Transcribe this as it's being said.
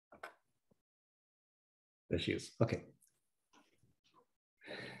There she is. Okay.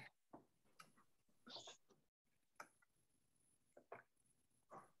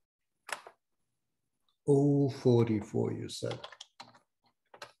 O44, you said.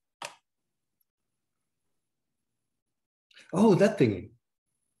 Oh, that thingy.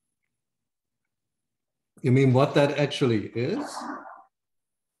 You mean what that actually is?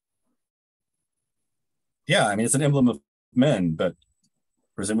 Yeah, I mean, it's an emblem of men, but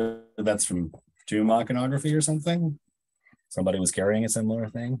presumably that's from tomb iconography or something. Somebody was carrying a similar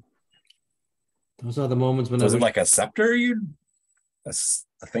thing. Those are the moments when was it like a scepter? A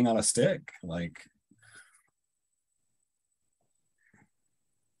thing on a stick? Like,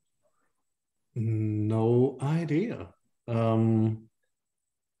 no idea. Have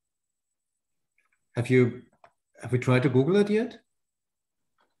we tried to Google it yet?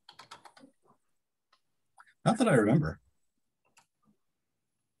 Not that I remember.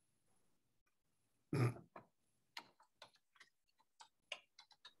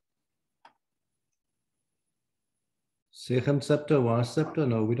 Sechem scepter, Var scepter?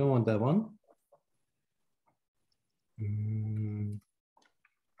 No, we don't want that one. You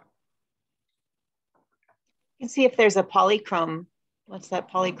can see if there's a polychrome. What's that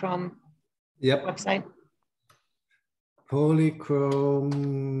polychrome website?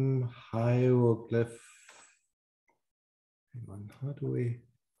 Polychrome hieroglyph. Hang on, how do we?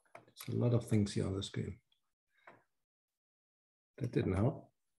 There's a lot of things here on the screen. That didn't help.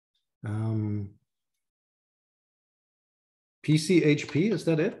 PCHP, is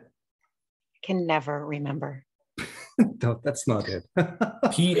that it? I can never remember. No, that's not it.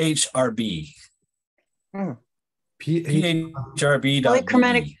 PHRB. PHRB.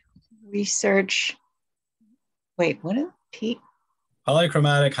 Polychromatic research. Wait, what is P?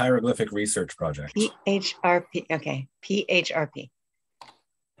 Polychromatic Hieroglyphic Research Project. PHRP. Okay, PHRP.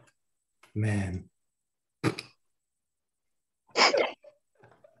 Man.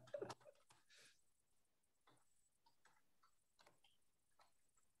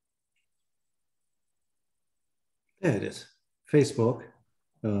 There it is. Facebook.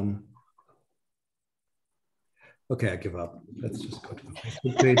 Okay, I give up. Let's just go to the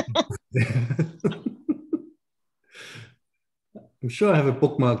Facebook page. I'm sure I have it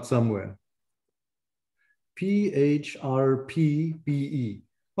bookmarked somewhere. PHRPBE.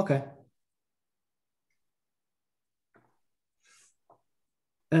 Okay.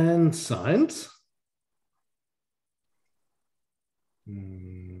 And signed.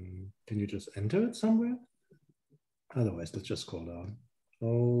 Can you just enter it somewhere? Otherwise, let's just scroll down.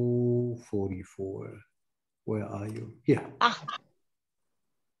 O44. Where are you? Here. Ah.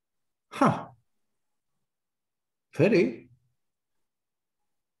 Huh. Pretty.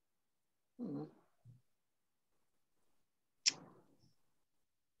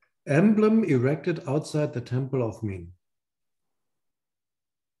 Emblem erected outside the Temple of Min.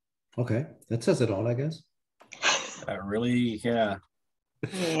 Okay, that says it all, I guess. That really, yeah.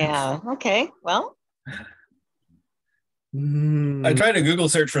 Yeah, okay, well. I tried to Google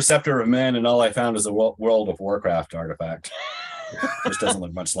search for Scepter of Men, and all I found is a World of Warcraft artifact. Which doesn't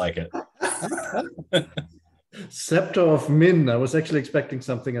look much like it. Scepter of Min. I was actually expecting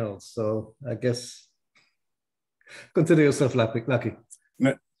something else, so I guess consider yourself lucky.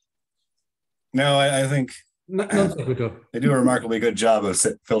 No, I think they do a remarkably good job of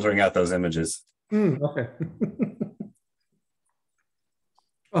filtering out those images. Okay.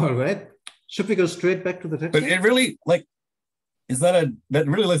 All right. Should we go straight back to the text? But it really, like, that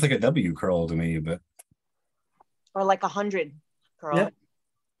really looks like a W curl to me, but. Or like 100 curl. Yeah.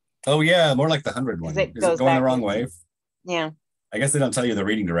 Oh yeah, more like the 100 one. Is it going the wrong way? Yeah. I guess they don't tell you the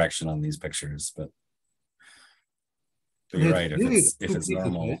reading direction on these pictures, but you're right. If it's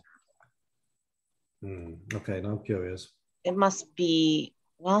normal. Okay, now I'm curious. It must be,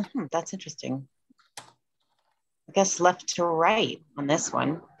 well, that's interesting. I guess left to right on this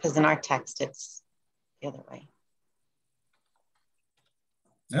one, because in our text it's the other way.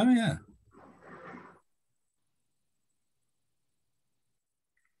 Oh yeah.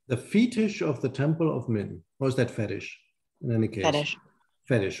 The fetish of the Temple of Min. Or is that fetish? In any case. Fetish.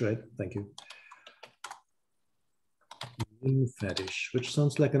 Fetish, right? Thank you. Min fetish, which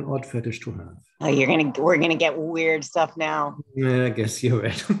sounds like an odd fetish to have. Oh, we're gonna get weird stuff now. Yeah, I guess you're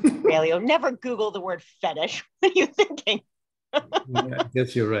right. Really, you'll never Google the word fetish. What are you thinking? Yeah, I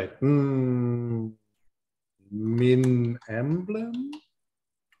guess you're right. Min emblem?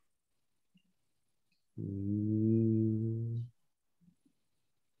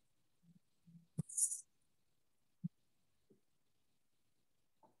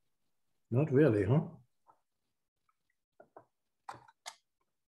 Not really, huh?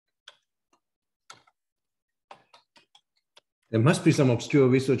 There must be some obscure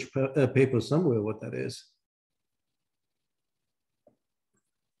research paper somewhere what that is.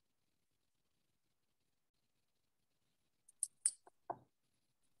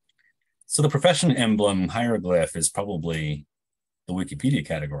 So the profession emblem hieroglyph is probably the Wikipedia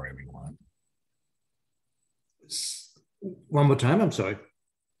category we want. One more time, I'm sorry.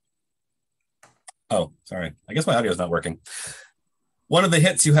 Oh, sorry. I guess my audio is not working. One of the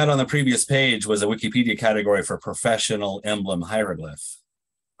hits you had on the previous page was a Wikipedia category for professional emblem hieroglyph.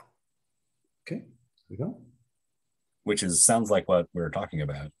 Okay, here we go. Which sounds like what we were talking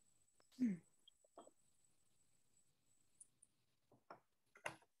about.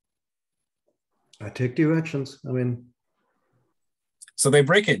 I take directions. I mean, so they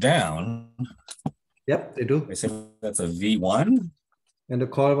break it down. Yep, they do. They say that's a V1 and a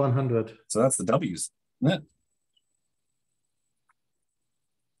call 100. So that's the W's, isn't it?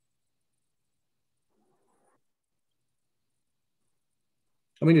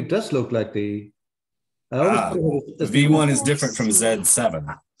 I mean, it does look like the. The V1 is different from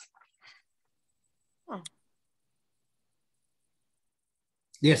Z7.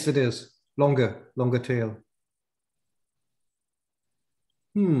 Yes, it is. Longer tail.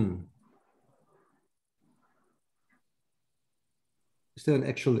 Is there an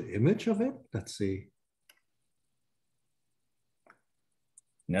actual image of it? Let's see.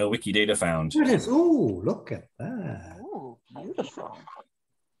 No Wikidata found. There it is. Oh, look at that. Oh, beautiful.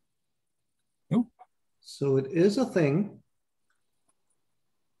 Ooh. So it is a thing.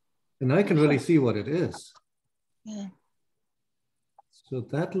 And I can really see what it is. Yeah. So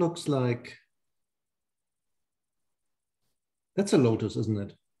that looks like, that's a lotus, isn't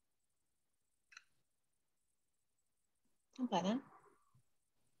it? Not bad.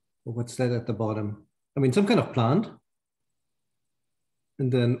 Or what's that at the bottom? I mean, some kind of plant.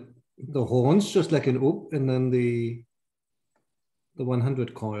 And then the horns, just like an oop, and then the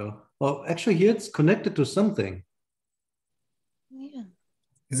 100 coil. Oh, actually here it's connected to something. Yeah.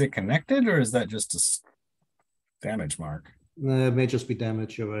 Is it connected or is that just a damage mark? It may just be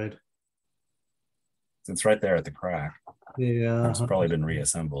damage, you're right. It's right there at the crack. Yeah. It's probably been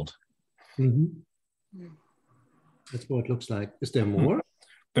reassembled. Mm-hmm. That's what it looks like. Is there more?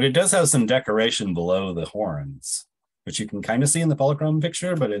 But it does have some decoration below the horns, which you can kind of see in the polychrome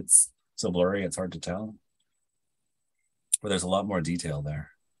picture, but it's so blurry, it's hard to tell. But there's a lot more detail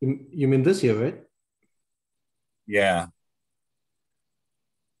there. You mean this here, right? Yeah.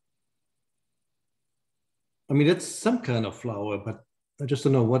 I mean, it's some kind of flower, but I just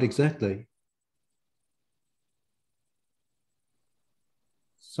don't know what exactly.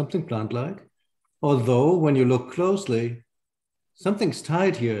 Something plant-like. Although, when you look closely, something's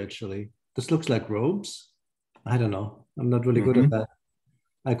tied here, actually. This looks like robes. I don't know. I'm not really good at that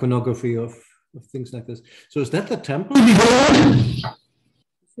iconography of things like this. So is that the temple?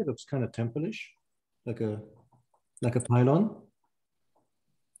 It looks kind of temple-ish, like a pylon.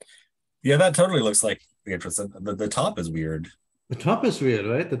 Yeah, that totally looks like the entrance. The top is weird. The top is weird,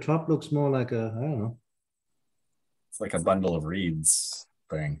 right? The top looks more like a, I don't know. It's like a bundle of reeds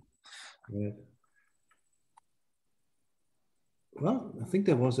thing. Right. Well, I think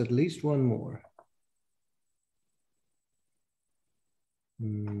there was at least one more.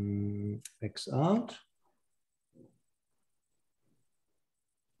 X out.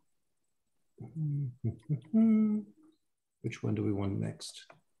 Which one do we want next?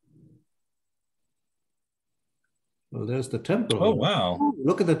 Well, there's the temple. Oh, wow. Oh,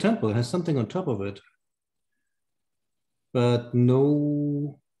 look at the temple. It has something on top of it. But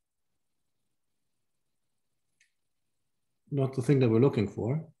no, not the thing that we're looking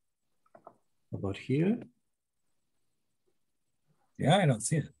for. How about here? Yeah, I don't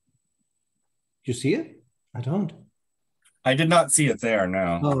see it. You see it? I don't. I did not see it there,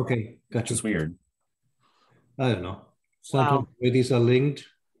 no. Oh, okay. Gotcha. It's weird. I don't know. Sometimes these are linked.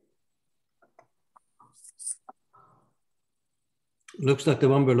 Looks like the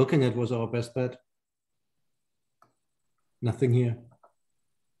one we're looking at was our best bet. Nothing here.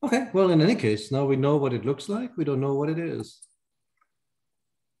 Okay, well, in any case, now we know what it looks like. We don't know what it is.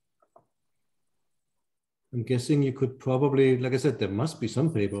 I'm guessing you could probably, like I said, there must be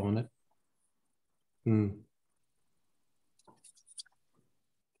some paper on it. And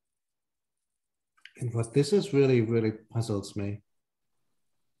what this is really puzzles me.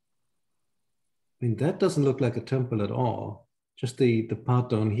 I mean, that doesn't look like a temple at all. Just the part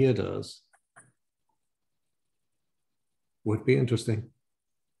down here does. Would be interesting.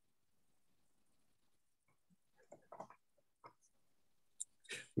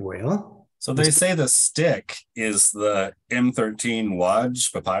 Well. So they say the stick is the M13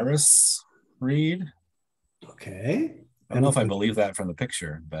 Waj papyrus reed. Okay. I don't know if I believe that from the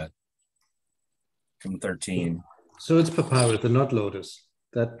picture, but from 13. So it's papyrus and not lotus.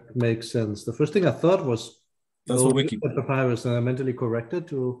 That makes sense. The first thing I thought was That's what lotus and papyrus, and I mentally corrected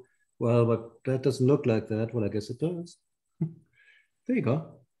to, well, but that doesn't look like that. Well, I guess it does. There you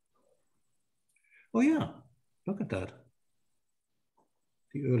go. Oh yeah, look at that.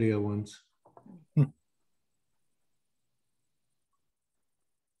 The earlier ones.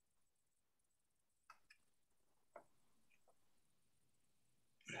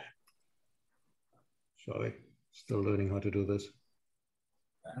 Sorry, still learning how to do this.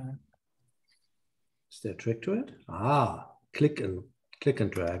 Is there a trick to it? Ah, click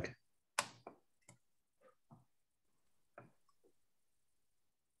and drag.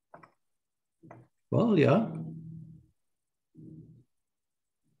 Well, yeah.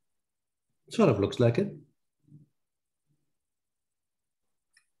 Sort of looks like it.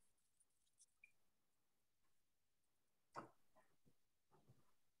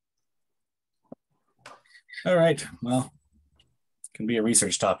 All right, well, it can be a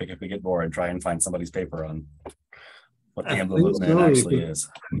research topic if we get bored and try and find somebody's paper on what the emblem of Nen actually is.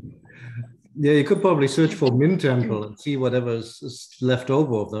 Yeah, you could probably search for Min Temple and see whatever is left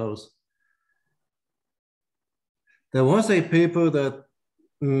over of those. There was a paper that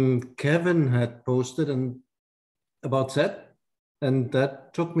Kevin had posted about Seth, and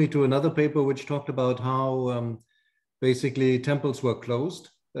that took me to another paper which talked about how basically temples were closed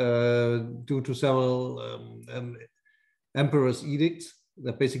due to several emperor's edicts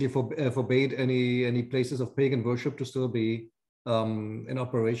that basically forbade any places of pagan worship to still be in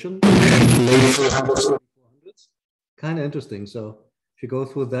operation. Kind of interesting. So if you go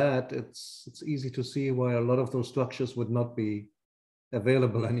through that, it's easy to see why a lot of those structures would not be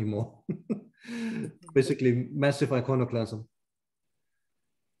available anymore. Basically, massive iconoclasm.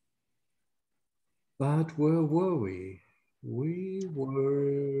 But where were we? We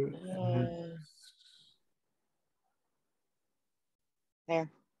were there.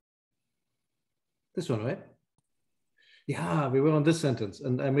 This one, right? Yeah, we were on this sentence,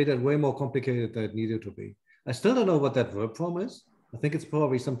 and I made it way more complicated than it needed to be. I still don't know what that verb form is. I think it's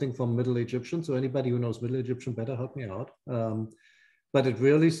probably something from Middle Egyptian. So anybody who knows Middle Egyptian better help me out. But it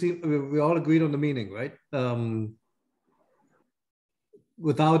really seemed, we all agreed on the meaning, right?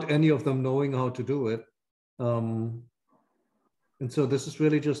 Without any of them knowing how to do it. And so this is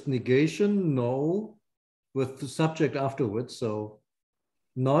really just negation, no, with the subject afterwards. So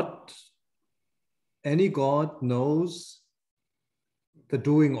not any god knows the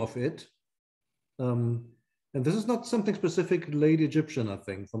doing of it. And this is not something specific late Egyptian, I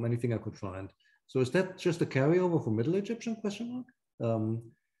think, from anything I could find. So is that just a carryover from Middle Egyptian, question mark?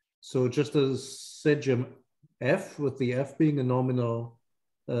 So just a Sejm F, with the F being a nominal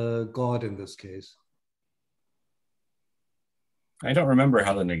god in this case. I don't remember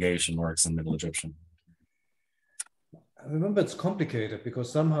how the negation works in Middle Egyptian. I remember it's complicated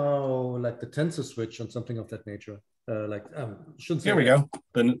because somehow like the tenses switch on something of that nature. Shouldn't say Here we go.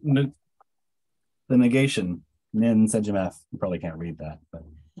 The negation, Nin Sejm F. You probably can't read that. But.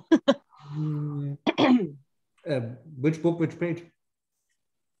 Which book, which page?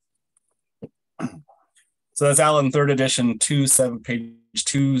 So that's Allen, 3rd edition, page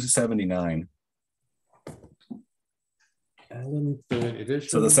 279. Allen, 3rd edition.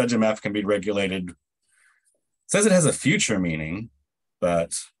 So the Sejm F can be regulated. It says it has a future meaning,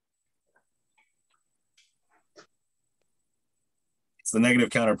 but it's the negative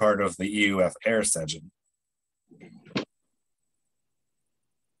counterpart of the EUF air Sejm.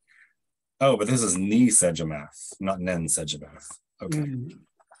 Oh, but this is Ni Sejm F, not Nen Sejm F. Okay. Mm-hmm.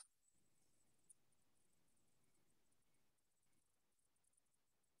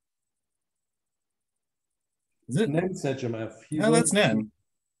 Is it Nen Sejm F? No, that's Nen.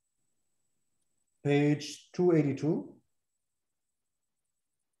 Page 282.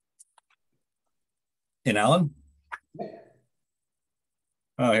 In Allen?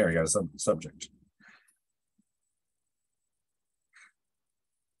 Oh, here we go. Subject.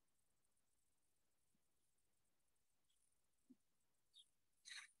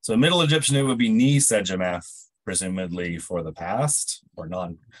 So Middle Egyptian, it would be Ni Sejm F, presumably for the past or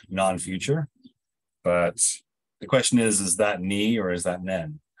non-future. But the question is that Ni or is that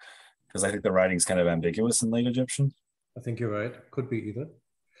Nen? Because I think the writing's kind of ambiguous in late Egyptian. I think you're right. Could be either.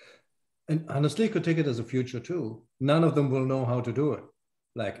 And honestly, could take it as a future too. None of them will know how to do it.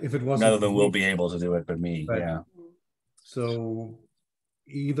 Like if it wasn't. None of them will be able to do it but me, right. Yeah. So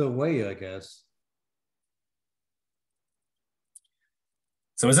either way, I guess.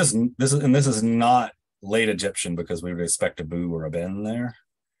 So this is not late Egyptian because we would expect a boo or a ben there?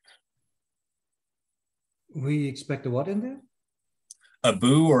 We expect a what in there? A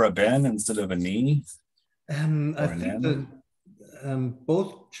boo or a ben instead of a knee? I think that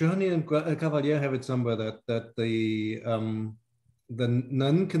both Journey and Cavalier have it somewhere that the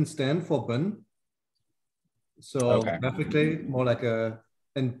nun can stand for ben. So graphically, more like a,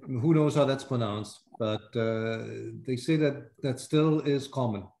 and who knows how that's pronounced, but they say that still is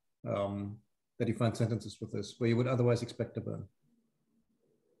common, that you find sentences with this, where you would otherwise expect a ben.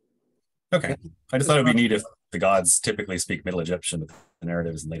 Okay. Yeah. I just thought it would be neat if the gods typically speak Middle Egyptian, but the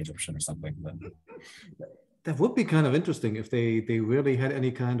narrative is in Late Egyptian or something. But that would be kind of interesting if they really had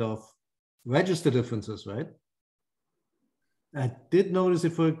any kind of register differences, right? I did notice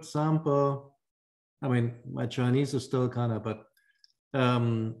it, for example, I mean, my Chinese is still kind of, but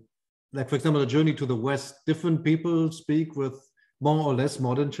like, for example, the Journey to the West, different people speak with more or less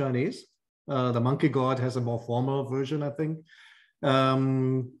modern Chinese. The monkey god has a more formal version, I think,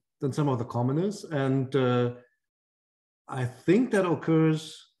 than some of the commoners. And I think that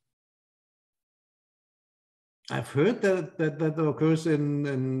occurs, I've heard that occurs in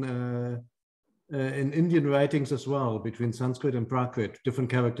Indian writings as well, between Sanskrit and Prakrit, different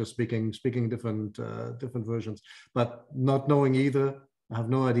characters speaking different versions, but not knowing either. I have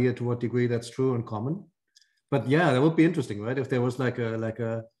no idea to what degree that's true and common. But yeah, that would be interesting, right? If there was like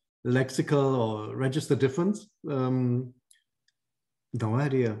a lexical or register difference. No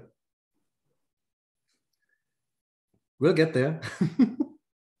idea. We'll get there.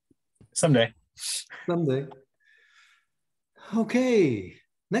 Someday. Someday. Okay,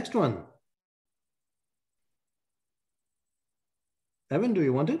 next one. Evan, do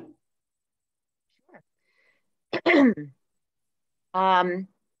you want it? Sure.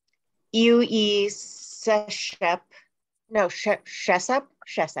 UE Sheshep, no, Shesep,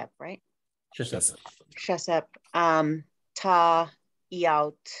 right? Shesep, Ta,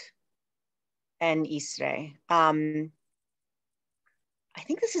 Eout, and Isre. I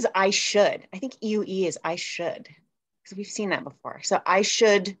think this is I should. I think EUE is I should, because we've seen that before. So I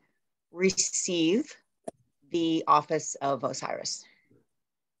should receive the office of Osiris.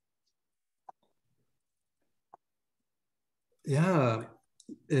 Yeah.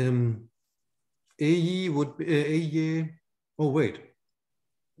 AE would be oh wait.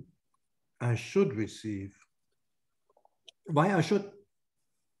 I should receive. Why I should?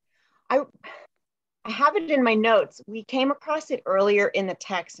 I have it in my notes. We came across it earlier in the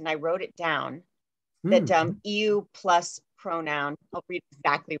text and I wrote it down that EU plus pronoun, I'll read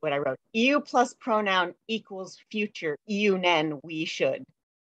exactly what I wrote. EU plus pronoun equals future EU nen we should.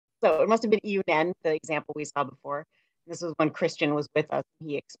 So it must have been EU nen, the example we saw before. This was when Christian was with us.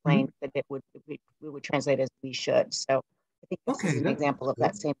 He explained that we would translate as we should. So I think this is an example of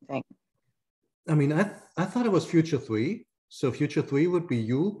that same thing. I mean, I thought it was future 3. So future 3 would be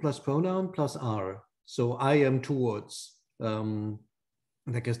you plus pronoun plus R. So I am towards. And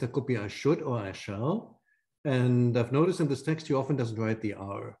I guess that could be I should or I shall. And I've noticed in this text, you often doesn't write the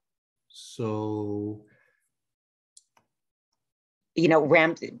R. So, you know,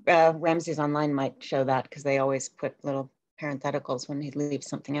 Ramses online might show that because they always put little parentheticals when he leaves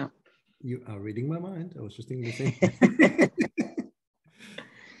something out. You are reading my mind. I was just thinking the same thing.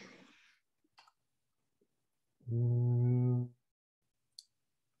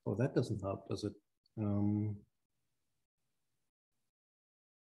 Oh, that doesn't help, does it?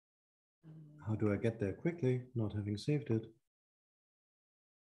 How do I get there quickly, not having saved it?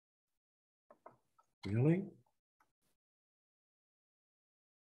 Really?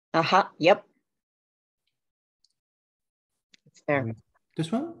 Yep. It's there.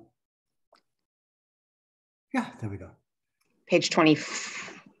 This one? Yeah, there we go. Page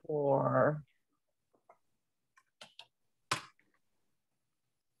 24.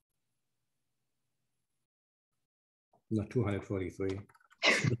 Not 243.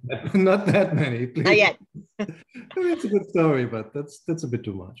 Not that many, please. Not yet. I mean, it's a good story, but that's a bit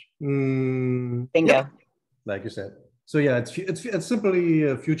too much. Bingo. Yeah, like you said. So yeah, it's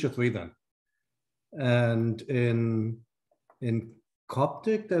simply future 3 then. And in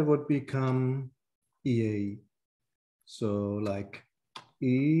Coptic, that would become EA. So like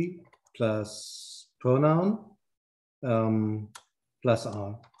E plus pronoun plus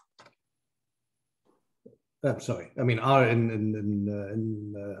R. I'm sorry, I mean R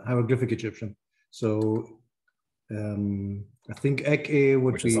in hieroglyphic Egyptian. So I think Ek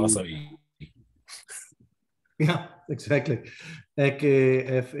would which be. Which is also E. Yeah, exactly. Ek,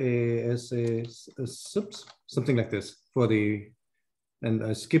 F-A, S-A, something like this for the, and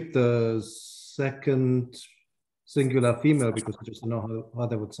I skipped the second singular female because I just don't know how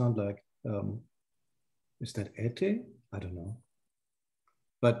that would sound like. Is that Ete? I don't know.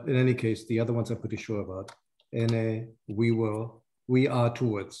 But in any case, the other ones I'm pretty sure about. in a we are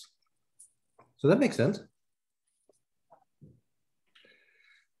towards. So that makes sense.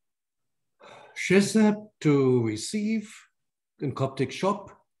 Shesep, to receive, in Coptic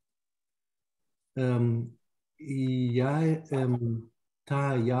shop. Ta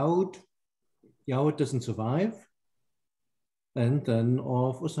Yaud doesn't survive. And then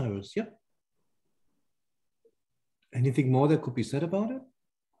of Osiris. Yep. Anything more that could be said about it?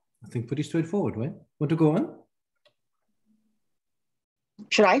 I think pretty straightforward, right? Want to go on?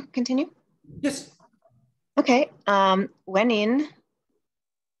 Should I continue? Yes. Okay. When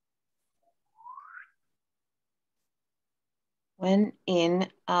in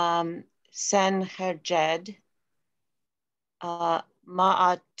Senherjed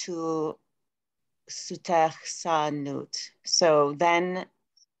Ma'atu Sutechsanut. So then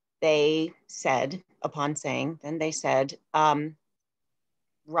they said, upon saying,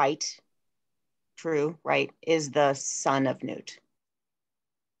 right, true, right, is the son of Nut.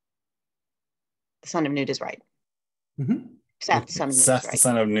 The son of Nut is right. Mm-hmm. Seth, the son of Nut Seth, is right. the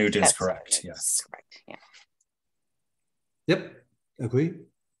son of Nut, is Seth, correct. Nut Yes. is correct. Yeah. Yep. Agree.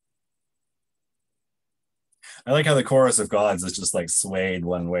 I like how the chorus of gods is just like swayed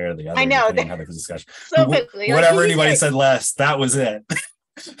one way or the other. I know. Depending on how the discussion. So quickly, Whatever like, anybody said last, that was it.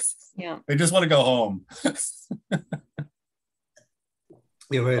 Yeah. They just want to go home.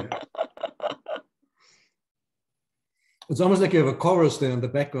 You're right. It's almost like you have a chorus there in the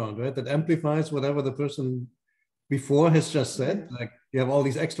background, right? That amplifies whatever the person before has just said. Mm-hmm. Like you have all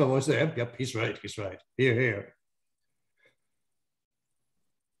these extra voices. Yep, he's right. Here.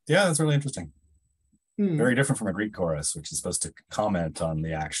 Yeah, that's really interesting. Hmm. Very different from a Greek chorus, which is supposed to comment on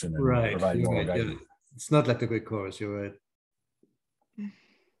the action and Right. provide You're moral right. guidance. Yeah. It's not like the Greek chorus. You're right.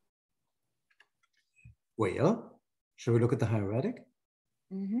 Well, shall we look at the hieratic?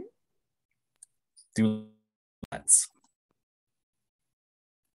 Mm-hmm. Do that.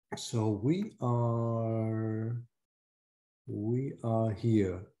 So we are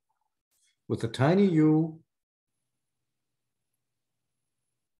here with a tiny u.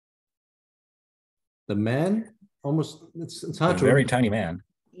 The man, almost, it's hard to. Very tiny man.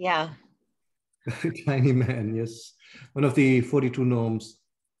 Yeah. Very tiny man, yes. One of the 42 gnomes.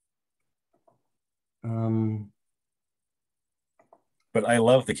 But I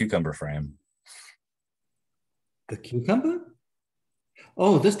love the cucumber frame. The cucumber?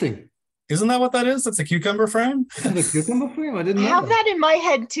 Oh, this thing. Isn't that what that is? That's a cucumber frame? The cucumber frame? I didn't I know have that in my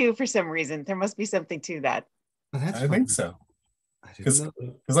head too for some reason. There must be something to that. Oh, that's I think so. Because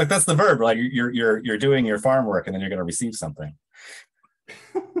It's like that's the verb. Like you're doing your farm work and then you're going to receive something.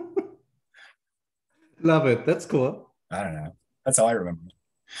 Love it. That's cool. I don't know. That's how I remember.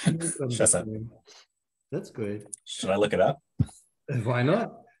 Shut up. That's great. Should I look it up? Why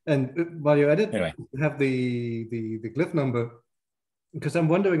not? And while you're at it, Anyway, have the glyph number, because I'm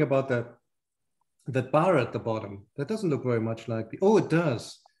wondering about that bar at the bottom. That doesn't look very much like the. Oh, it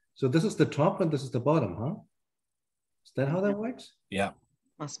does. So this is the top and this is the bottom, huh? Is that how that works? Yeah.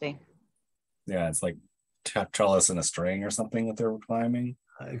 Must be. Yeah, it's like trellis and a string or something that they're climbing.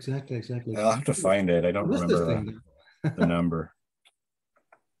 Exactly. I'll have to find it. I don't remember the number.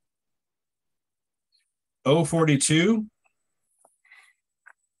 042.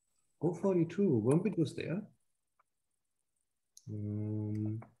 042. Weren't we just there?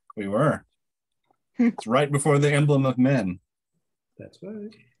 We were. It's right before the emblem of men. That's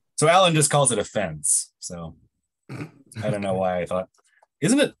right. So Alan just calls it a fence. So I don't know why I thought.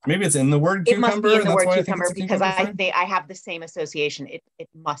 Isn't it? Maybe it's in the word cucumber. It must be in the word cucumber I because I have the same association. It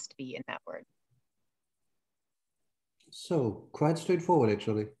must be in that word. So quite straightforward,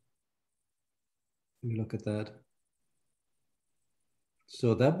 actually. Let me look at that.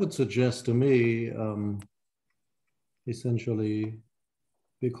 So that would suggest to me, essentially,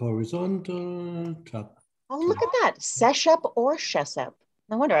 big horizontal, top. Oh, look at that. Seshep or Shesep.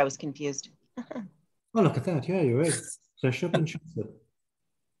 No wonder I was confused. Oh, look at that. Yeah, you're right. Seshep and Shesep.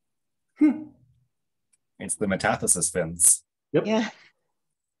 It's the metathesis fins. Yep. Yeah.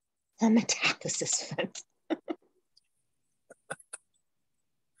 The metathesis fence.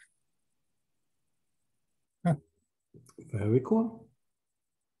 Very cool.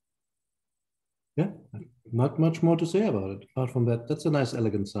 Yeah, not much more to say about it. Apart from that, that's a nice,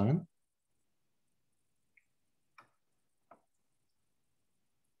 elegant sign.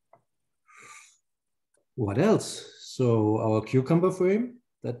 What else? So our cucumber frame,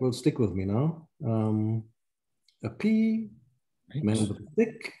 that will stick with me now. A P, Right. man with a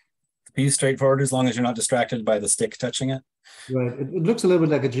stick. The P is straightforward as long as you're not distracted by the stick touching it. Right, it looks a little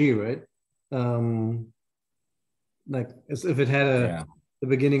bit like a G, right? Like as if it had the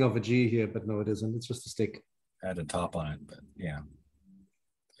beginning of a G here, but no, it isn't. It's just a stick. Had a top on it, but yeah.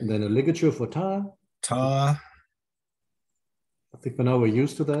 And then a ligature for ta. Ta. I think by now we're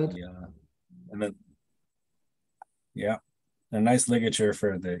used to that. Yeah. And then, yeah. A nice ligature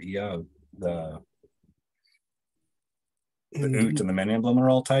for the the oot and the main emblem are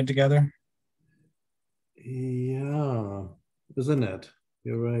all tied together. Yeah, isn't it?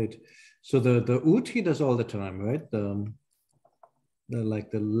 You're right. So the oot he does all the time, right? The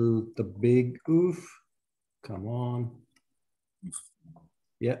like the big oof. Come on.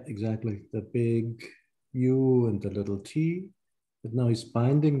 Yeah, exactly. The big U and the little T. But now he's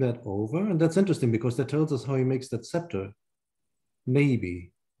binding that over. And that's interesting because that tells us how he makes that scepter.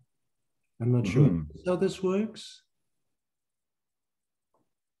 Maybe. I'm not sure. That's how this works.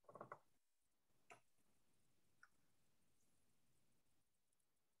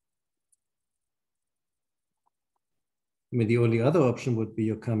 I mean, the only other option would be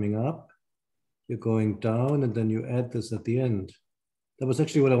you're coming up, you're going down, and then you add this at the end. That was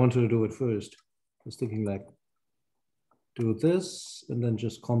actually what I wanted to do at first. I was thinking like, do this and then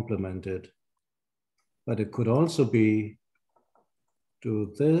just complement it. But it could also be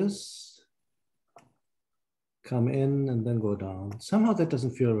do this, come in and then go down. Somehow that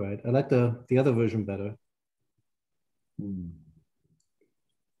doesn't feel right. I like the other version better.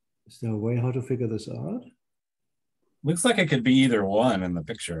 Is there a way how to figure this out? Looks like it could be either one in the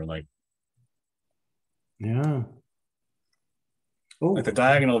picture. Like, yeah. Oh, like the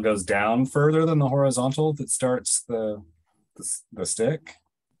diagonal goes down further than the horizontal that starts the stick.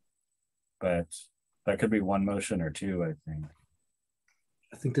 But that could be one motion or two, I think.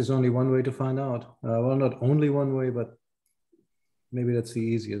 I think there's only one way to find out. Well, not only one way, but maybe that's the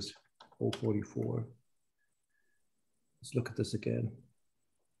easiest. 044. Let's look at this again.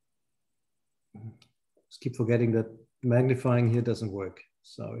 Just keep forgetting that magnifying here doesn't work.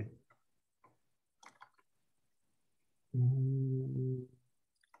 Sorry.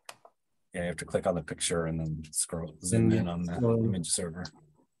 Yeah, you have to click on the picture and then zoom in on the image server.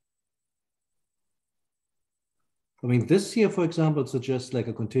 I mean, this here, for example, suggests like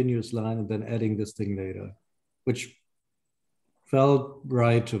a continuous line and then adding this thing later, which felt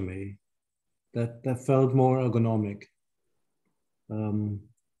right to me. That felt more ergonomic. And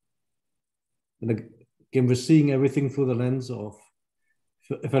again, we're seeing everything through the lens of,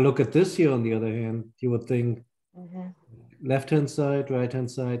 if I look at this here, on the other hand, you would think left-hand side,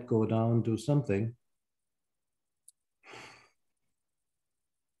 right-hand side, go down, do something.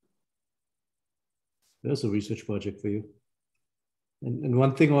 There's a research project for you. And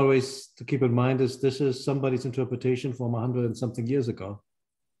one thing always to keep in mind is this is somebody's interpretation from 100 and something years ago.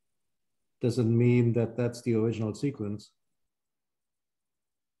 Doesn't mean that that's the original sequence.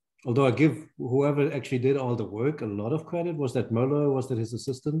 Although I give whoever actually did all the work a lot of credit. Was that Muller? Was that his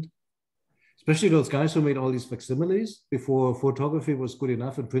assistant? Especially those guys who made all these facsimiles before photography was good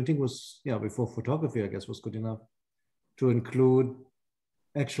enough and printing was, yeah, before photography, I guess, was good enough to include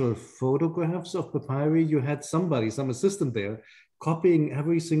actual photographs of papyri. You had somebody, some assistant there, copying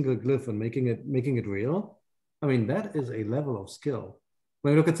every single glyph and making it real. I mean, that is a level of skill.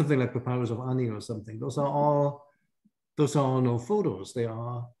 When you look at something like Papyrus of Ani or something, those are all no photos. They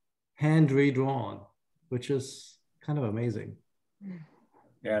are hand redrawn, which is kind of amazing.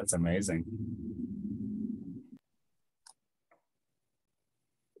 Yeah, it's amazing.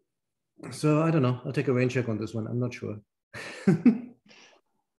 So I don't know. I'll take a rain check on this one. I'm not sure.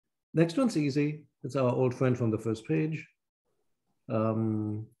 Next one's easy. It's our old friend from the first page.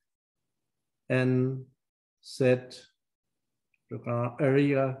 N set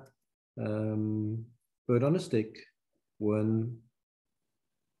area bird on a stick when.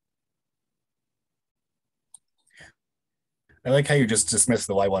 I like how you just dismiss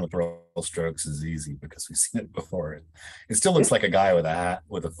the Y1 with roll strokes as easy because we've seen it before. It still looks like a guy with a hat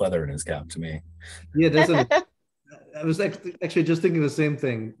with a feather in his cap to me. Yeah, doesn't it? I was actually just thinking the same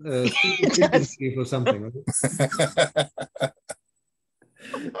thing. For something. Right?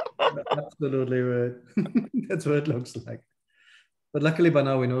 Absolutely right. That's what it looks like. But luckily by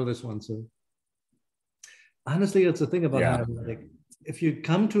now we know this one. So honestly, it's the thing about hieratic. If you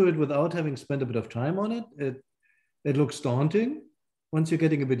come to it without having spent a bit of time on it, it looks daunting. Once you're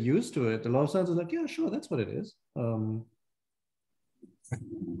getting a bit used to it, a lot of times it's like, yeah, sure, that's what it is.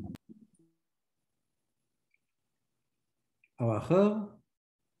 Aracher,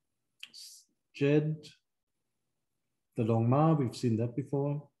 Jed, the long ma, we've seen that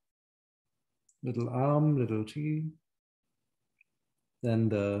before. Little arm, little T.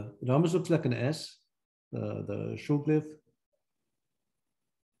 Then it almost looks like an S, the shoe glyph.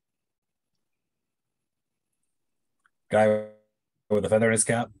 Guy with a feather in his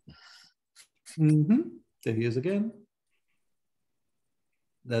cap. Mm-hmm. There he is again.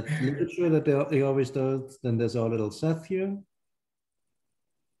 That literature that he always does. Then there's our little Seth here.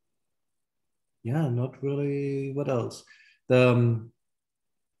 Yeah, not really. What else? The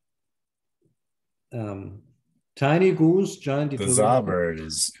tiny goose, giant. The Zawbird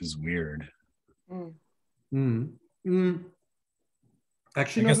is weird.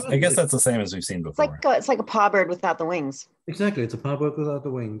 Actually, I guess that's the same as we've seen before. It's like a pawbird without the wings. Exactly, it's a pawbird without the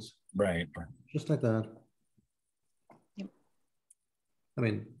wings. Right. Just like that. Yep. I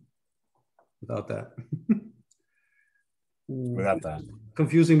mean, without that. Without that.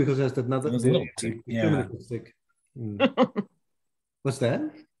 Confusing because there's another. It was a little too, yeah. What's that?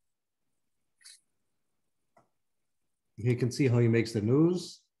 You can see how he makes the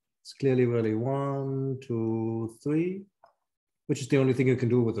news. It's clearly really 1, 2, 3, which is the only thing you can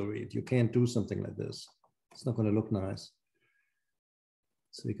do with a reed. You can't do something like this. It's not going to look nice.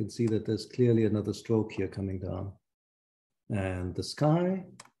 So you can see that there's clearly another stroke here coming down. And the sky.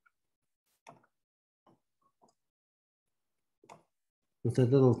 With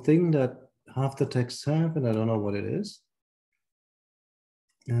that little thing that half the texts have, and I don't know what it is.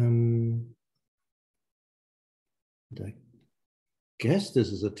 I guess this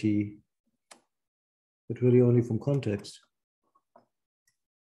is a T, but really only from context.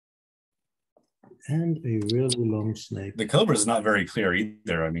 And a really long snake. The cobra is not very clear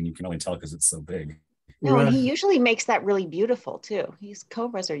either. I mean, you can only tell because it's so big. No, and he usually makes that really beautiful too. These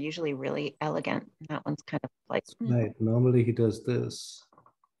cobras are usually really elegant. That one's kind of like. Right. Normally he does this.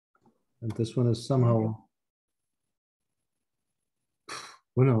 And this one is somehow,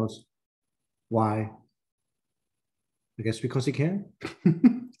 who knows why? I guess because he can.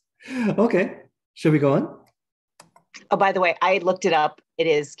 Okay, shall we go on? Oh, by the way, I looked it up. It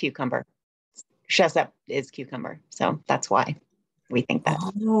is cucumber. Shesep is cucumber. So that's why we think that.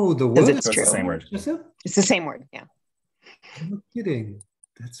 Oh, the word it's true. The same word. Shesep? It's the same word, yeah. No kidding.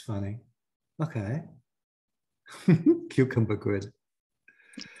 That's funny. Okay. Cucumber good.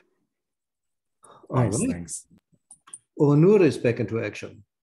 Nice, right. thanks. Onur is back into action.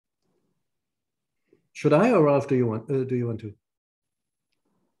 Should I or Ralph, do you want to?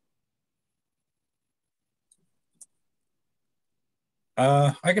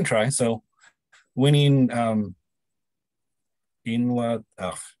 I can try. So winning Inwa,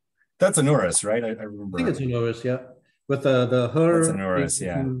 that's Horus, right? I remember. I think it's Horus, yeah. With the her. That's Horus,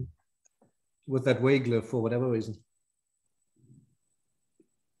 yeah. With that way glyph for whatever reason.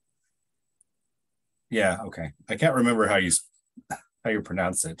 Yeah, okay. I can't remember how you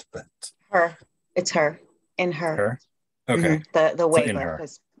pronounce it, but her. It's her. In her. Her? Okay. The way so her.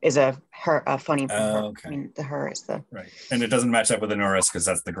 is a phoneme from her. Okay. I mean, the her is the right. And it doesn't match up with the Horus because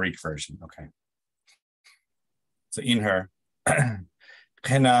that's the Greek version. Okay. So in her.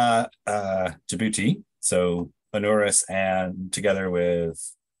 Hena Djibouti. So Honurus and together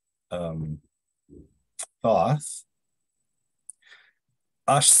with Thoth.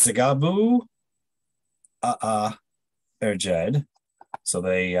 Ash Sigabu Erjed. So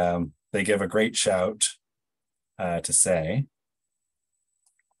they give a great shout to say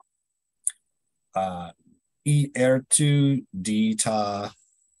Ertu Dita.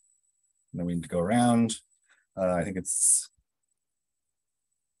 Then we need to go around. I think it's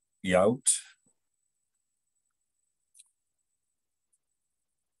Yout.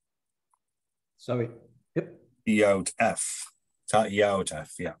 Sorry. Yep. Yout F. Ta Yout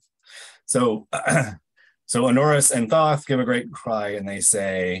F. Yeah. So so Honurus and Thoth give a great cry and they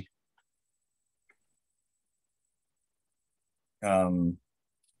say sorry,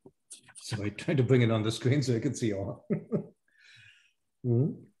 trying to bring it on the screen so I can see all.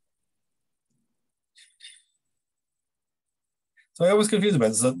 So I was confused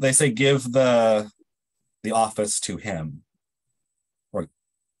about it. So they say give the office to him, or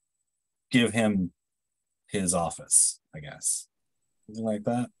give him his office, I guess. Something like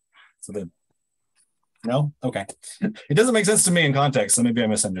that. So that no? Okay. It doesn't make sense to me in context, so maybe I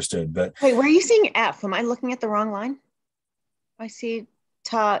misunderstood. But wait, where are you seeing F? Am I looking at the wrong line? I see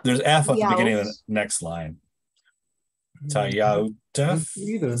there's F at the beginning of the next line. Ta Yautef?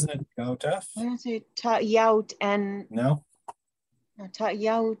 Isn't it Yautef? I don't see Ta Yaut and no? Ta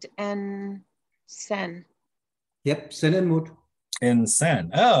Yaut and Sen. Yep, Sen and Mut. In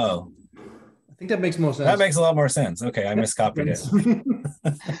Sen. Oh. I think that makes more sense. That makes a lot more sense. Okay, I miscopied it.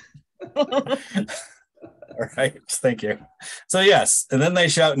 All right, thank you. So yes, and then they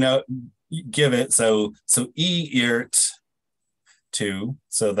shout no, give it. So irt to,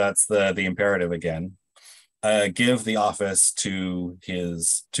 so that's the imperative again. Give the office to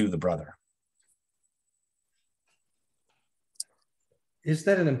the brother. Is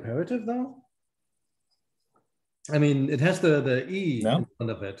that an imperative though? I mean, it has the E No? in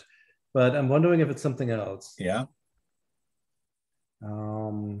front of it, but I'm wondering if it's something else. Yeah.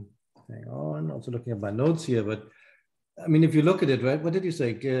 Hang on, also looking at my notes here, but I mean, if you look at it, right, what did you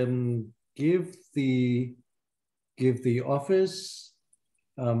say? Give the office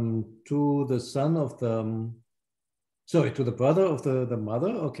to the son of the, sorry, to the brother of the mother.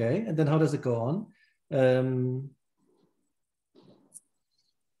 Okay, and then how does it go on?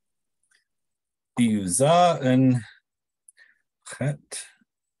 Yuza and Het.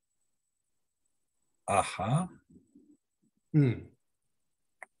 Aha.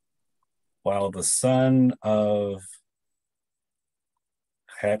 While the son of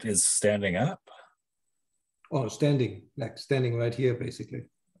Het is standing up. Oh, standing, like standing right here, basically.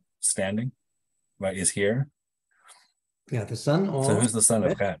 Standing, right, is here. Yeah, the son of. So who's the son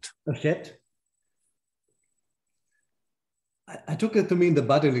of Het? Het. I took it to mean the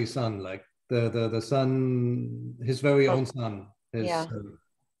bodily son, like the son, his very own son. Yeah.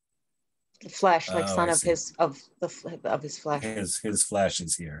 The flesh, like son of his flesh. His flesh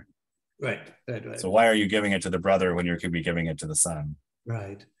is here. Right. So why are you giving it to the brother when you could be giving it to the son?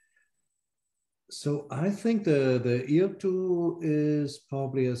 Right. So I think the Irtu is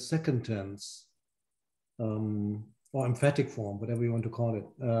probably a second tense, or emphatic form, whatever you want to call it.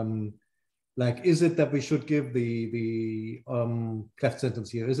 Like, is it that we should give the cleft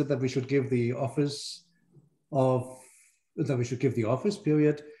sentence here? Is it that we should give the office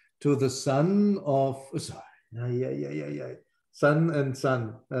period to the son of, sorry, son and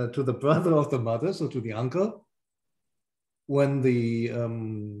son, to the brother of the mother, so to the uncle, when the,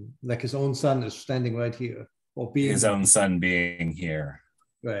 like his own son is standing right here, or being his own son being here.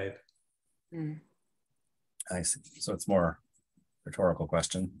 Right. I see. So it's more rhetorical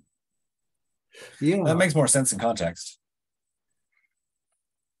question. Yeah. That makes more sense in context.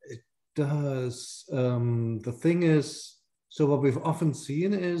 It does. The thing is, so what we've often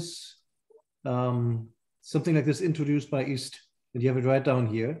seen is something like this introduced by Ist, and you have it right down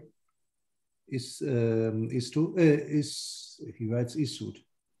here. He writes Isud.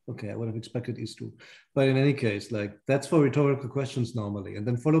 Okay, I would have expected Istu. But in any case, like that's for rhetorical questions normally, and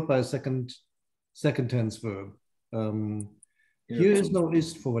then followed by a second tense verb. Here is no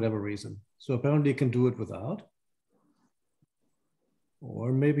Ist for whatever reason. So apparently you can do it without.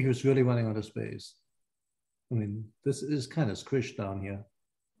 Or maybe he was really running out of space. I mean, this is kind of squished down here.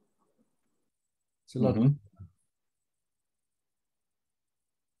 It's a lot.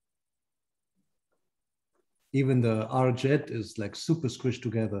 Even the R jet is like super squished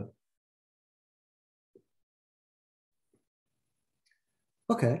together.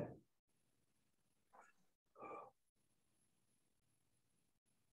 Okay.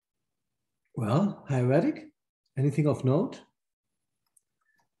 Well, hieratic, anything of note?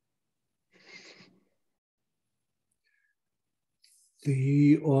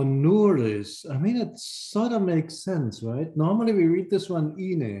 The onuris, I mean, it sort of makes sense, right? Normally we read this one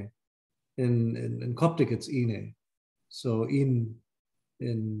ine. In Coptic, it's ine. So it's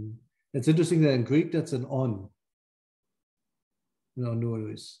interesting that in Greek, that's an on.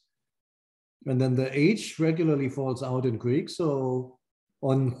 Onuris. And then the H regularly falls out in Greek. So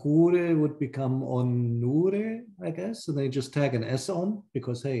onhure would become onure, I guess. And they just tag an S on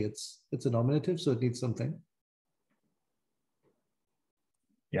because, hey, it's a nominative, so it needs something.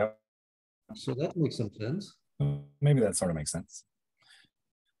 Yep. So that makes some sense. Maybe that sort of makes sense.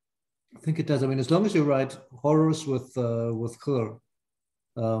 I think it does. I mean, as long as you write Horus with her, with the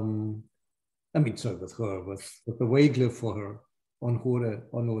way glyph for her,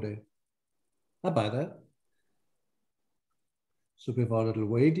 onure. I buy that. So we have our little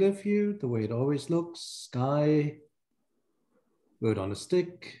way glyph here, the way it always looks, sky, word on a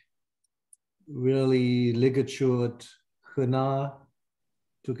stick, really ligatured chana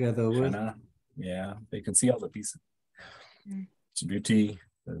together with. Yeah, they can see all the pieces. It's beauty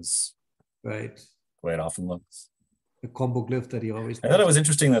is right. The way it often looks. The combo glyph that he always does. I thought it was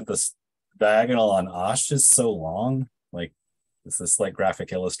interesting that this diagonal on Ash is so long. Like, it's this like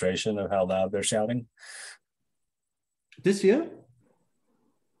graphic illustration of how loud they're shouting. This year?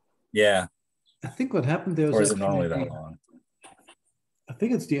 Yeah. I think what happened there was. Or is it normally that long? I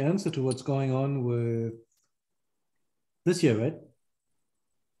think it's the answer to what's going on with this year, right?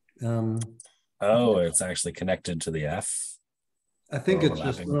 It's actually connected to the F. I think it's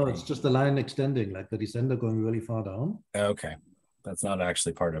just the line extending, like the descender going really far down. Okay. That's not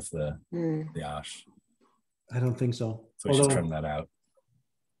actually part of the Ash. I don't think so. So we should trim that out.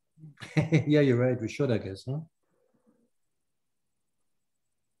 Yeah, you're right. We should, I guess, huh?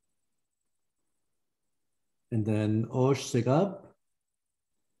 And then Osh Segab,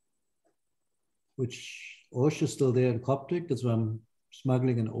 which Osh is still there in Coptic. That's why I'm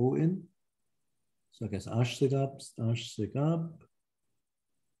smuggling an O in. So I guess Ash Sigab.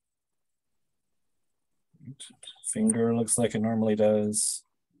 Finger looks like it normally does.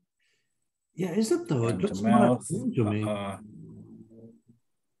 Yeah, is it though? It And looks to mouth. to me.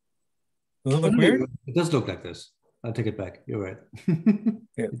 Does it look weird? It does look like this. I'll take it back. You're right.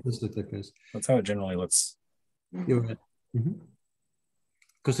 Yeah. It does look like this. That's how it generally looks. You're right.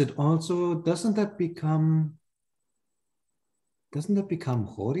 Because it also doesn't that become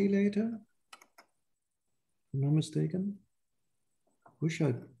Hori later? If I'm not mistaken. I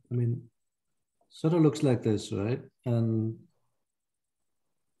mean, sort of looks like this, right? And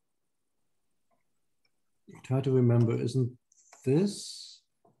try to remember, isn't this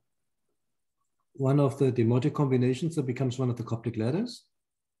one of the demotic combinations that becomes one of the Coptic letters?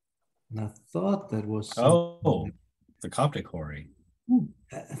 And I thought that was the Coptic Hori.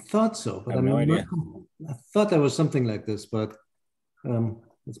 I thought so, but I have no idea. I thought there was something like this, but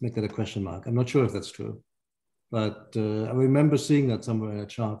let's make that a question mark. I'm not sure if that's true, but I remember seeing that somewhere in a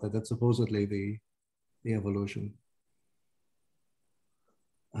chart that that's supposedly the evolution.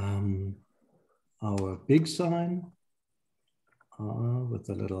 Our big sign with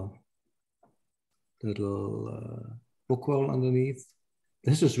the little bookroll underneath.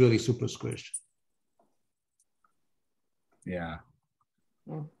 This is really super squished. Yeah.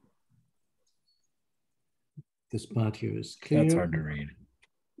 This part here is clear. That's hard to read.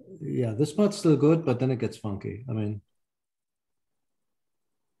 Yeah, this part's still good, but then it gets funky. I mean,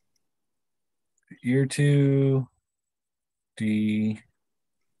 ear 2, D,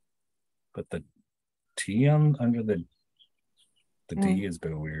 but the T under the D is a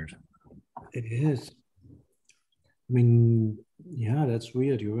bit weird. It is. I mean, yeah, that's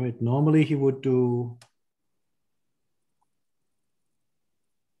weird. You're right. Normally he would do.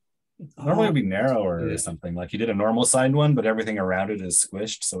 Normally it would be narrower or something. Like he did a normal side one, but everything around it is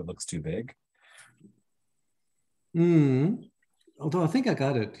squished, so it looks too big. Although I think I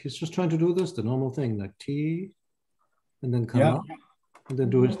got it. He's just trying to do this, the normal thing, like T, and then come up, and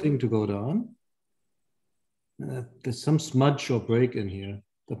then do his thing to go down. There's some smudge or break in here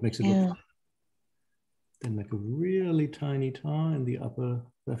that makes it look. Then like a really tiny tar in the upper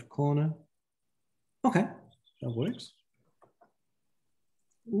left corner. Okay, that works.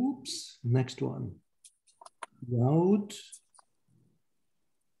 Oops, next one. Route.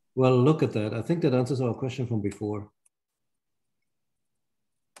 Well, look at that. I think that answers our question from before.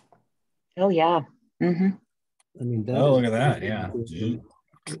 Oh, yeah. I mean, that look at that. Yeah.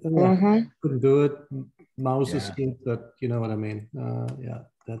 Couldn't do it. Mouse is skint, but you know what I mean. Yeah,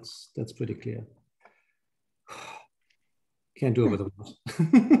 that's pretty clear. Can't do it with a mouse.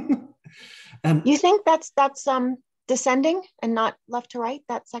 You think that's descending and not left to right?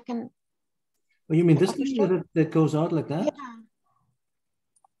 That second. Oh, you mean this thing that goes out like that? Yeah.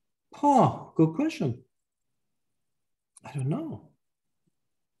 Oh, good question. I don't know.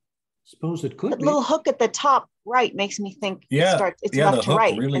 Suppose it could The be. little hook at the top right makes me think it's left the to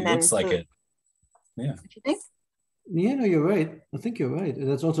right. Really and then looks like it. Yeah. What you think? Yeah, no, you're right. I think you're right.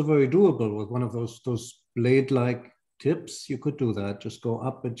 That's also very doable with one of those blade-like tips. You could do that. Just go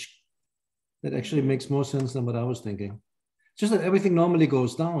up, and that actually makes more sense than what I was thinking. It's just that everything normally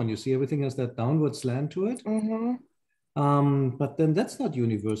goes down. You see, everything has that downward slant to it. But then that's not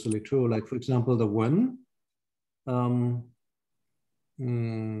universally true. Like, for example, the one.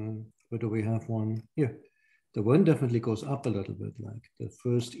 Where do we have one? Here. The one definitely goes up a little bit, like the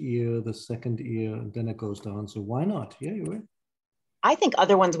first ear, the second ear, and then it goes down. So why not? Yeah, you're right. I think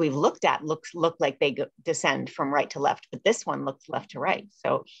other ones we've looked at look like they descend from right to left, but this one looks left to right.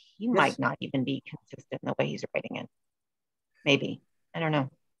 So he might not even be consistent in the way he's writing it. Maybe. I don't know.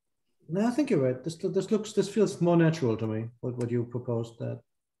 No, I think you're right. This feels more natural to me. What you proposed, that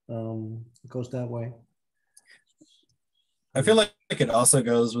it goes that way. I feel like it also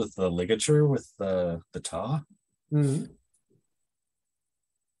goes with the ligature with the ta.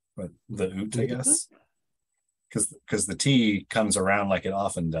 But the oot, I guess. Because the T comes around like it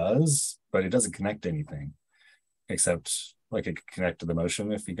often does, but it doesn't connect to anything. Except like it can connect to the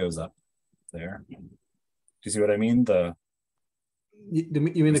motion if he goes up there. Do you see what I mean? You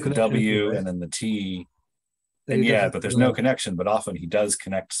mean the W and then the T. And but there's no connection, but often he does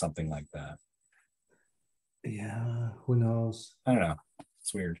connect something like that. Yeah, who knows? I don't know.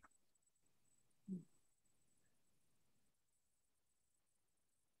 It's weird.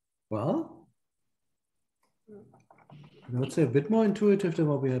 Well, I would say a bit more intuitive than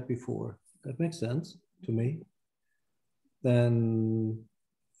what we had before. That makes sense to me. Then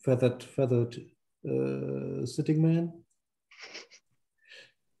feathered sitting man.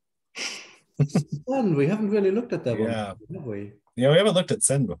 Sen, we haven't really looked at that one, Yeah. have we? Yeah, we haven't looked at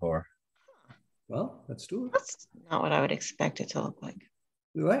Sen before. Well, let's do it. That's not what I would expect it to look like.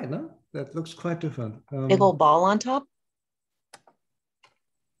 You're right, no? That looks quite different. Big old ball on top.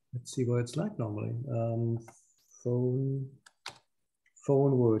 Let's see what it's like normally. Phone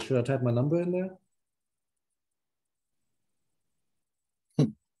word. Should I type my number in there?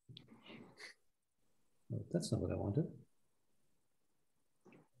 No, that's not what I wanted.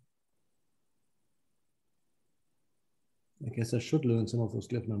 I guess I should learn some of those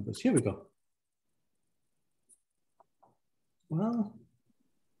glyph numbers. Here we go. Well,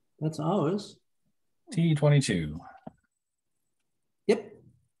 that's ours. T22. Yep.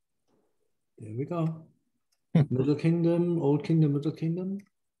 There we go. Middle Kingdom, Old Kingdom, Middle Kingdom.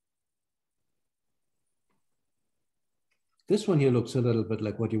 This one here looks a little bit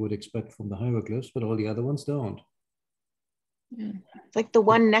like what you would expect from the hieroglyphs, but all the other ones don't. Yeah. It's like the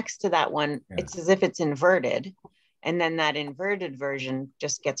one next to that one. Yeah. It's as if it's inverted. And then that inverted version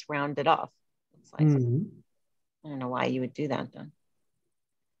just gets rounded off. It's like, I don't know why you would do that though.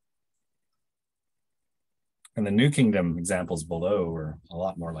 And the New Kingdom examples below are a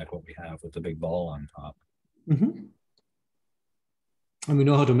lot more like what we have with the big ball on top. And we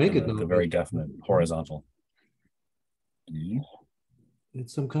know how to make it now. The very definite horizontal.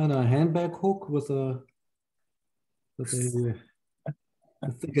 It's some kind of handbag hook with a thing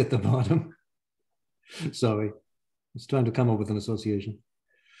at the bottom. Sorry, I was trying to come up with an association.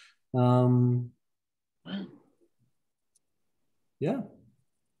 Yeah,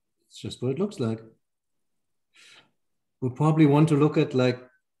 it's just what it looks like. We'll probably want to look at like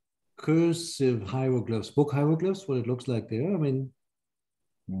cursive hieroglyphs, book hieroglyphs, what it looks like there. I mean,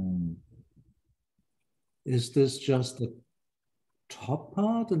 is this just the top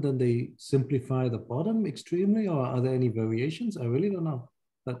part and then they simplify the bottom extremely, or are there any variations? I really don't know,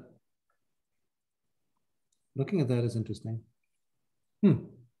 but looking at that is interesting.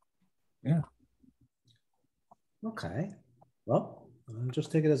 Yeah. Okay. Well, I'll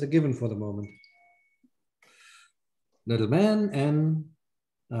just take it as a given for the moment. Little man and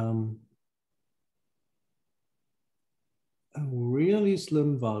a really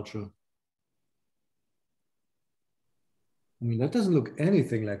slim vulture. I mean, that doesn't look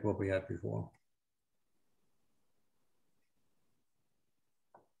anything like what we had before.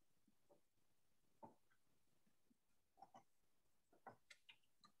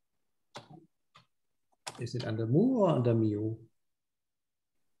 Is it under mu or under mu?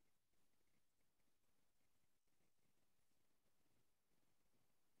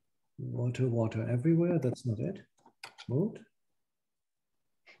 Water, water everywhere. That's not it. Mode.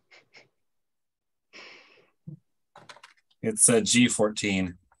 It's a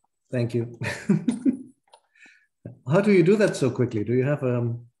G14. Thank you. How do you do that so quickly? Do you have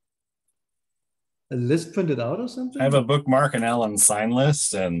a list printed out or something? I have a bookmark in Alan's sign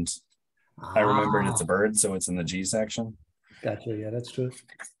list, and I remembered it's a bird, so it's in the G section. Gotcha. Yeah, that's true.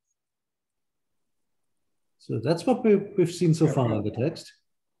 So that's what we've seen so far in the text.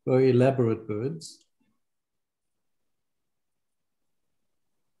 Very elaborate birds.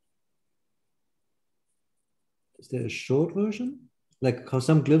 Is there a short version? Like how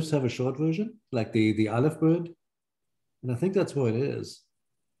some glyphs have a short version, like the Aleph bird? And I think that's what it is.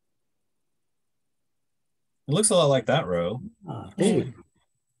 It looks a lot like that row. There we go.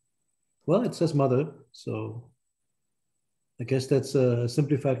 Well, it says mother, so I guess that's a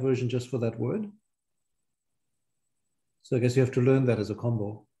simplified version just for that word. So I guess you have to learn that as a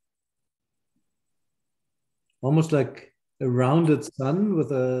combo. Almost like a rounded sun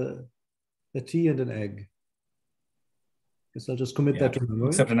with a T and an egg. Guess I'll just commit that to memory.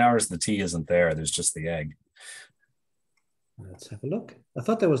 Except in ours, the T isn't there. There's just the egg. Let's have a look. I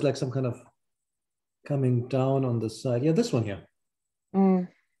thought there was like some kind of coming down on the side. Yeah, this one here.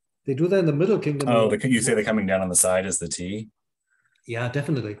 They do that in the Middle Kingdom. Oh, you say the coming down on the side is the T? Yeah,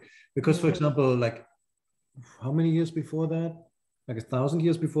 definitely. Because, for example, like how many years before that? Like 1,000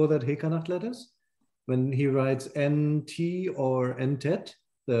 years before that, Hekanach letters, when he writes NT or NTET,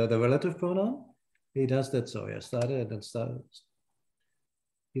 the relative pronoun, he does that. So yeah, started and started.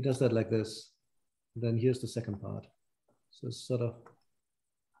 He does that like this. And then here's the second part. So it's sort of,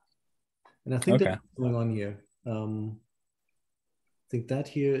 and I think that's going on here. I think that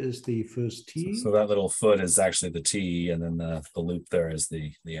here is the first T. So that little foot is actually the T, and then the loop there is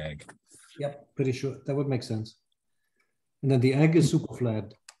the egg. Yep, pretty sure. That would make sense. And then the egg is super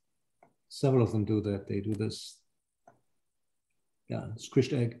flat. Several of them do that. They do this. Yeah,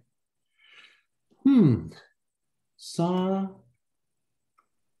 squished egg. Sa.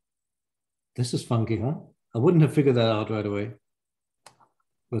 This is funky, huh? I wouldn't have figured that out right away.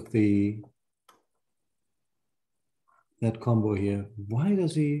 With the that combo here. Why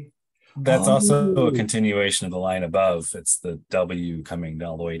does he? That's also a continuation of the line above. It's the W coming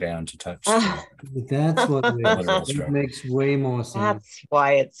all the way down to touch. That's what it makes way more sense. That's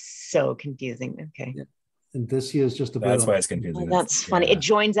why it's so confusing. Okay. Yeah. And this here is just a That's why it's confusing. Oh, that's funny. Yeah. It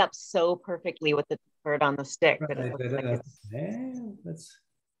joins up so perfectly with the bird on the stick. Right, that it looks like it's...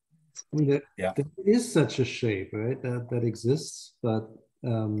 I mean, there is such a shape, right? That exists, but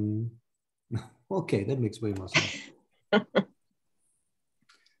okay, that makes way more sense.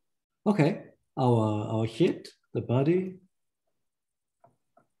 Okay, our hit, the body,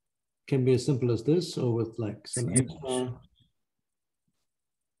 can be as simple as this, or with like some extra.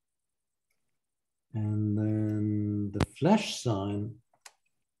 And then the flash sign.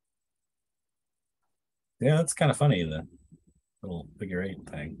 Yeah, that's kind of funny, the little figure 8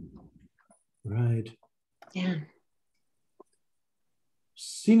 thing. Right. Yeah.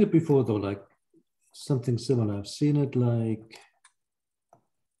 Seen it before though, like something similar. I've seen it like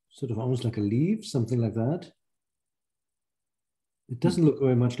sort of almost like a leaf, something like that. It doesn't look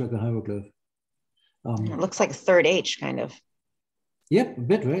very much like a hieroglyph. It looks like a third H kind of. Yep, a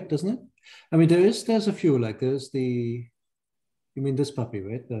bit, right? Doesn't it? I mean, there's a few, like there's you mean this puppy,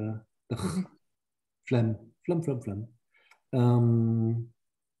 right? The phlegm.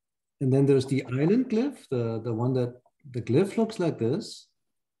 And then there's the island glyph, the one that the glyph looks like this,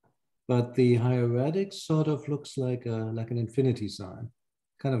 but the hieratic sort of looks like an infinity sign,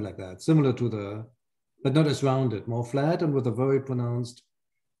 kind of like that, similar to but not as rounded, more flat and with a very pronounced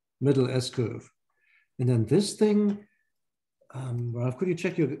middle S curve. And then this thing, Ralph, could you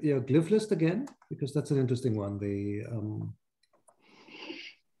check your glyph list again? Because that's an interesting one, the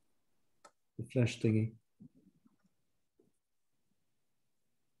flash thingy.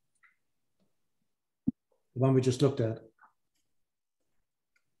 The one we just looked at.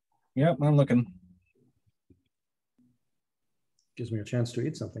 Yep, I'm looking. Gives me a chance to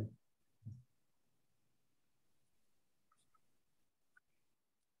eat something.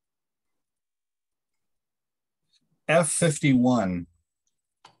 F51.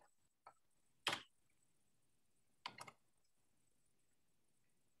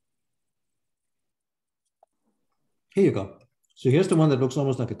 Here you go. So here's the one that looks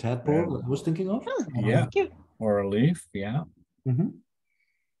almost like a tadpole that I was thinking of. Yeah, or a leaf, yeah.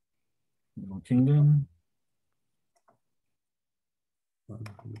 Kingdom. Let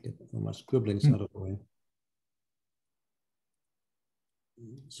me get my scribblings out of the way.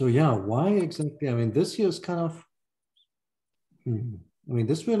 So yeah, why exactly? I mean, this here is kind of, I mean,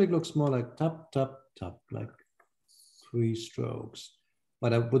 this really looks more like tap, tap, tap, like 3 strokes.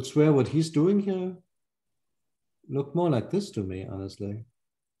 But I would swear what he's doing here looked more like this to me, honestly.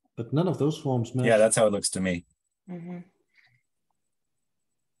 But none of those forms match. Yeah, that's how it looks to me.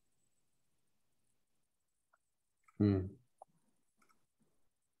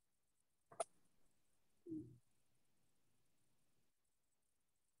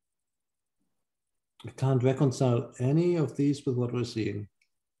 I can't reconcile any of these with what we're seeing.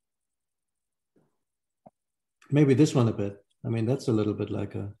 Maybe this one a bit. I mean, that's a little bit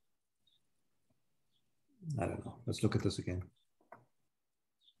like a, I don't know. Let's look at this again.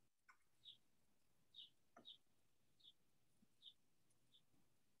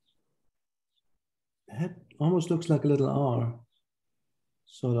 That almost looks like a little R,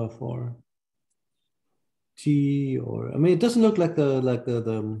 sort of, or T, or I mean, it doesn't look like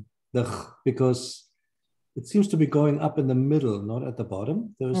the because it seems to be going up in the middle, not at the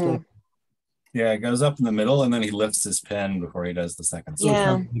bottom. There's like, yeah, it goes up in the middle, and then he lifts his pen before he does the second.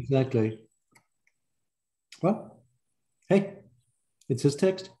 Yeah, exactly. Well, hey, it's his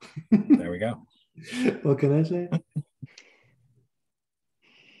text. There we go. What can I say?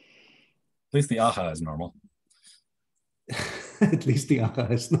 At least the aha is normal. At least the aha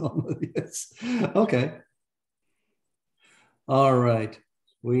is normal, yes. Okay. All right.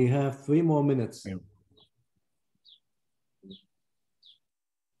 We have 3 more minutes. Yeah.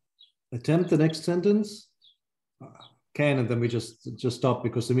 Attempt the next sentence. Can, and then we just stop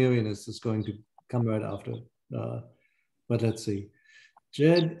because Sumerian is going to come right after. But let's see.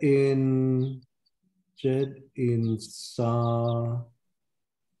 Jed in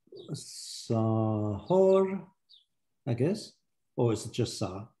Sahor, I guess, or is it just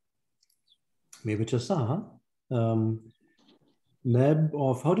Sa? Maybe just Sa, huh? Neb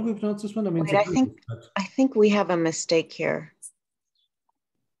of, how do we pronounce this one? I mean, wait, I think we have a mistake here.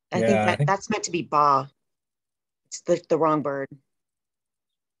 I think that's meant to be Ba. It's the wrong bird.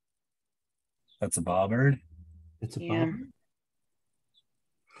 That's a Ba bird? It's a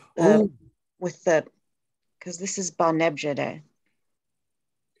Ba. With because this is Ba Nebjede.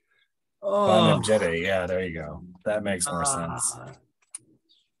 Ba Nebjede, yeah, there you go. That makes more sense.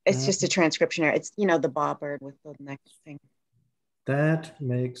 It's just a transcription error. It's, you know, the bobbird with the neck thing. That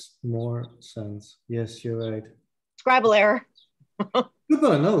makes more sense. Yes, you're right. Scribble error.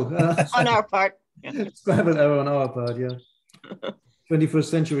 Super, no. On our part. Yeah. Scribble error on our part, yeah. 21st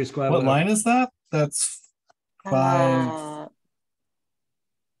century scribble What line is that? That's 5,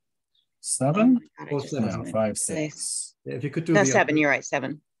 7? God, Or I just 7. lost No, my 5, place. 6. Yeah, if you could do No, the 7. other, You're right.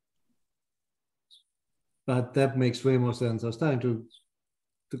 7. but that makes way more sense. I was starting to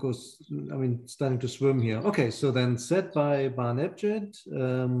go, I mean, starting to swim here. Okay, so then said by Bar Nebjet,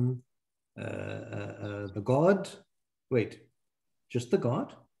 the god. Wait, just the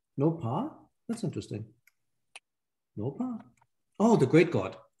god? No pa? That's interesting. No pa? Oh, the great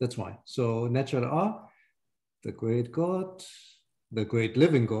god. That's why. So Netcher A, the great god, the great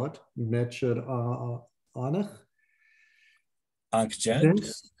living god, Netcher A Anach. Ankh-Jed,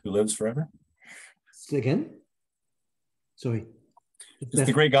 who lives forever. Again? Sorry. It's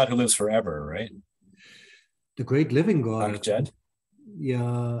the great god who lives forever, right? The great living god. Ankh-Jed.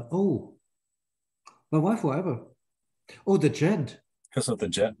 Yeah. Oh. But why forever? Oh, the Jed. Because of the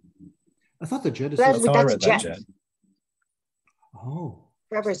jet. I thought the Jed is. That's how I read jet. that, Jed. Oh.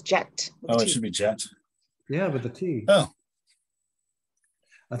 Forever is jet. Oh, it should be jet. Yeah, with the T. Oh.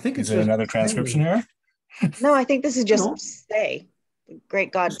 I think it's Is it just another transcription error? No, I think this is just No. say. The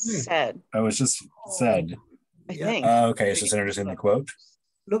great God said. Oh, it's just said. I think. Okay, it's just introducing the quote.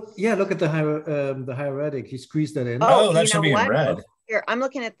 Look at the hieratic. He squeezed that in. Oh, that you should know be what? in red. Here, I'm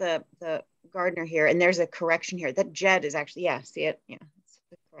looking at the Gardner here, and there's a correction here. That Jed is actually, yeah, see it? Yeah, it's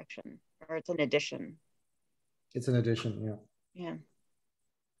the correction, or it's an addition. It's an addition, yeah. Yeah.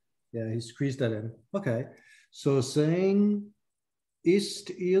 Yeah, he squeezed that in. Okay. So saying ist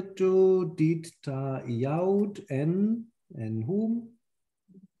irto dit ta iaud en whom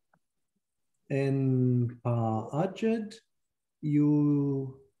en pa aged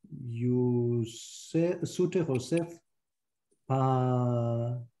you sute Joseph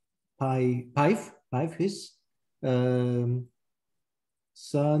pa paif his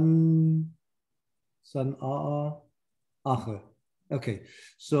son a ache. Okay,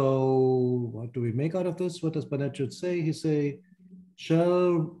 so what do we make out of this? What does Banachud say? He say,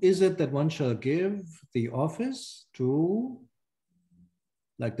 is it that one shall give the office to,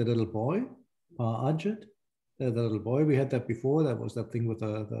 like the little boy, Ajit, the little boy, we had that before, that was that thing with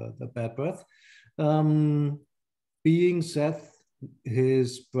the bad breath, being Seth,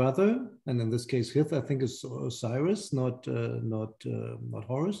 his brother, and in this case, Hith, I think is Osiris, not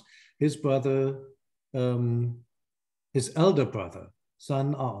Horus, his brother, his elder brother,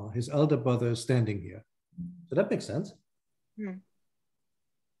 son A, his elder brother is standing here. So that makes sense. Hmm.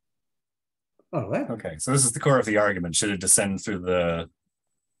 All right. Okay, so this is the core of the argument. Should it descend through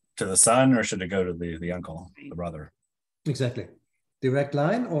to the son, or should it go to the uncle, the brother? Exactly. Direct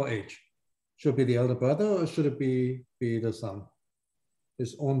line or age? Should it be the elder brother, or should it be the son,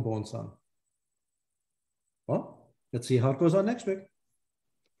 his own born son? Well, let's see how it goes on next week.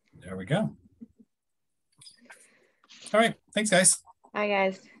 There we go. All right. Thanks, guys. Bye,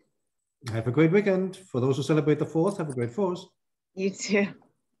 guys. Have a great weekend. For those who celebrate the 4th, have a great 4th. You too.